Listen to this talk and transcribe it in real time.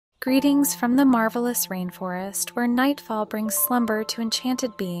Greetings from the marvelous rainforest, where nightfall brings slumber to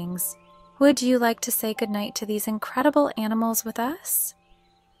enchanted beings. Would you like to say goodnight to these incredible animals with us?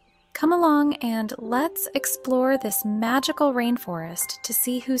 Come along and let's explore this magical rainforest to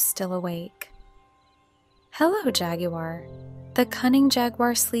see who's still awake. Hello, Jaguar. The cunning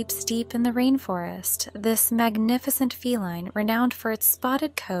jaguar sleeps deep in the rainforest. This magnificent feline, renowned for its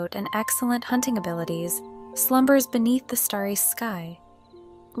spotted coat and excellent hunting abilities, slumbers beneath the starry sky.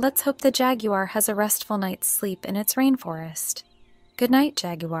 Let's hope the jaguar has a restful night's sleep in its rainforest. Good night,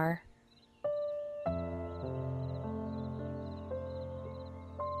 Jaguar.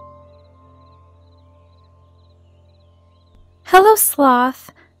 Hello,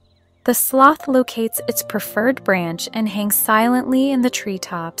 Sloth. The sloth locates its preferred branch and hangs silently in the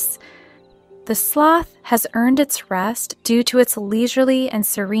treetops. The sloth has earned its rest due to its leisurely and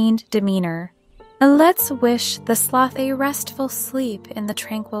serene demeanor. Let's wish the sloth a restful sleep in the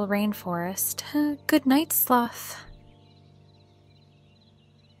tranquil rainforest. Good night, Sloth.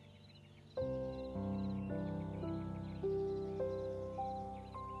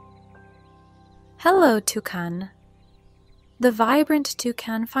 Hello, Toucan. The vibrant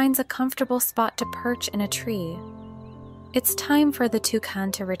toucan finds a comfortable spot to perch in a tree. It's time for the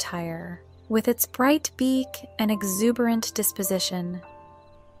toucan to retire. With its bright beak and exuberant disposition,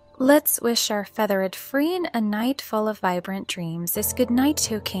 let's wish our feathered friend a night full of vibrant dreams. It's good night,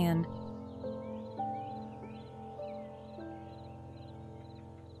 toucan.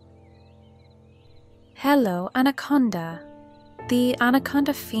 Hello, anaconda. The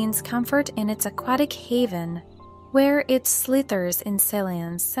anaconda finds comfort in its aquatic haven, where it slithers in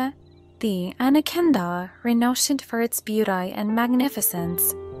silence. The anaconda, renowned for its beauty and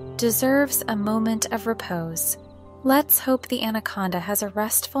magnificence, deserves a moment of repose. Let's hope the anaconda has a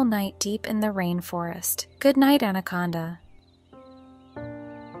restful night deep in the rainforest. Good night, anaconda.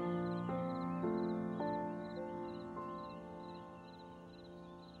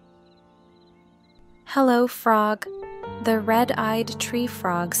 Hello, frog. The red-eyed tree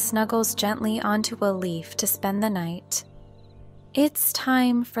frog snuggles gently onto a leaf to spend the night. It's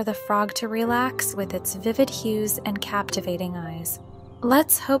time for the frog to relax with its vivid hues and captivating eyes.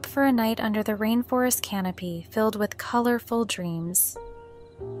 Let's hope for a night under the rainforest canopy filled with colorful dreams.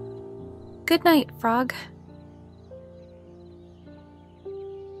 Good night, frog.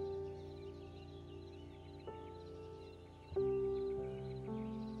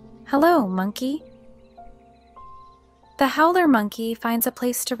 Hello, monkey. The howler monkey finds a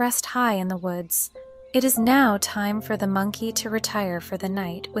place to rest high in the woods. It is now time for the monkey to retire for the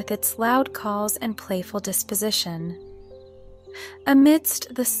night with its loud calls and playful disposition.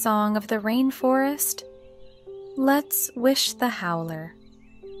 Amidst the song of the rainforest, let's wish the howler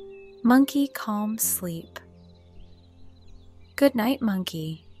monkey calm sleep. Good night,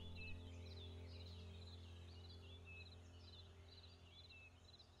 monkey.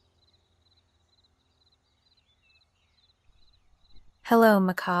 Hello,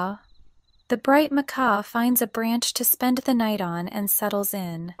 macaw. The bright macaw finds a branch to spend the night on and settles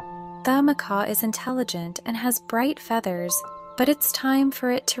in. The macaw is intelligent and has bright feathers, but it's time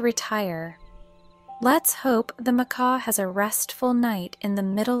for it to retire. Let's hope the macaw has a restful night in the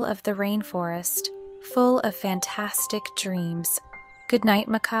middle of the rainforest, full of fantastic dreams. Good night,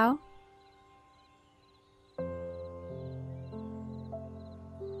 macaw.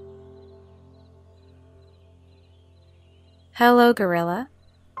 Hello, gorilla.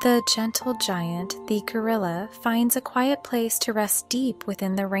 The gentle giant, the gorilla, finds a quiet place to rest deep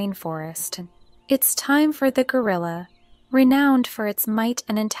within the rainforest. It's time for the gorilla, renowned for its might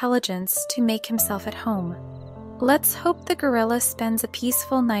and intelligence, to make himself at home. Let's hope the gorilla spends a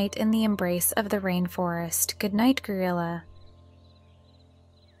peaceful night in the embrace of the rainforest. Good night, gorilla.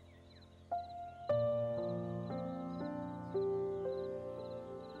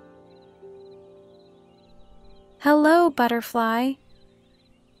 Hello, butterfly.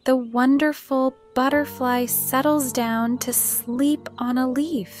 The wonderful butterfly settles down to sleep on a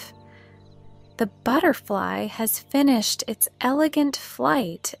leaf. The butterfly has finished its elegant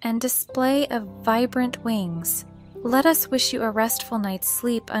flight and display of vibrant wings. Let us wish you a restful night's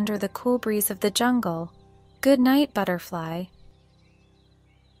sleep under the cool breeze of the jungle. Good night, butterfly.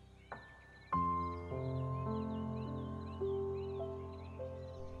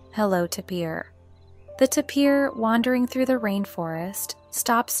 Hello, tapir. The tapir, wandering through the rainforest,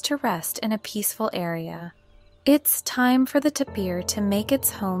 stops to rest in a peaceful area. It's time for the tapir to make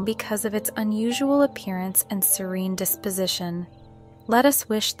its home because of its unusual appearance and serene disposition. Let us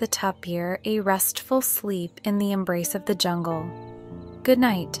wish the tapir a restful sleep in the embrace of the jungle. Good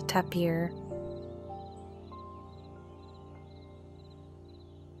night, tapir.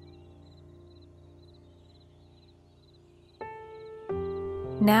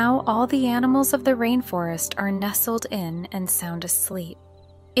 Now all the animals of the rainforest are nestled in and sound asleep.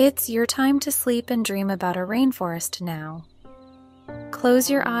 It's your time to sleep and dream about a rainforest now.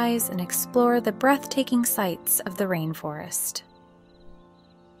 Close your eyes and explore the breathtaking sights of the rainforest.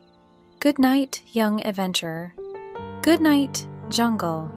 Good night, young adventurer. Good night, jungle.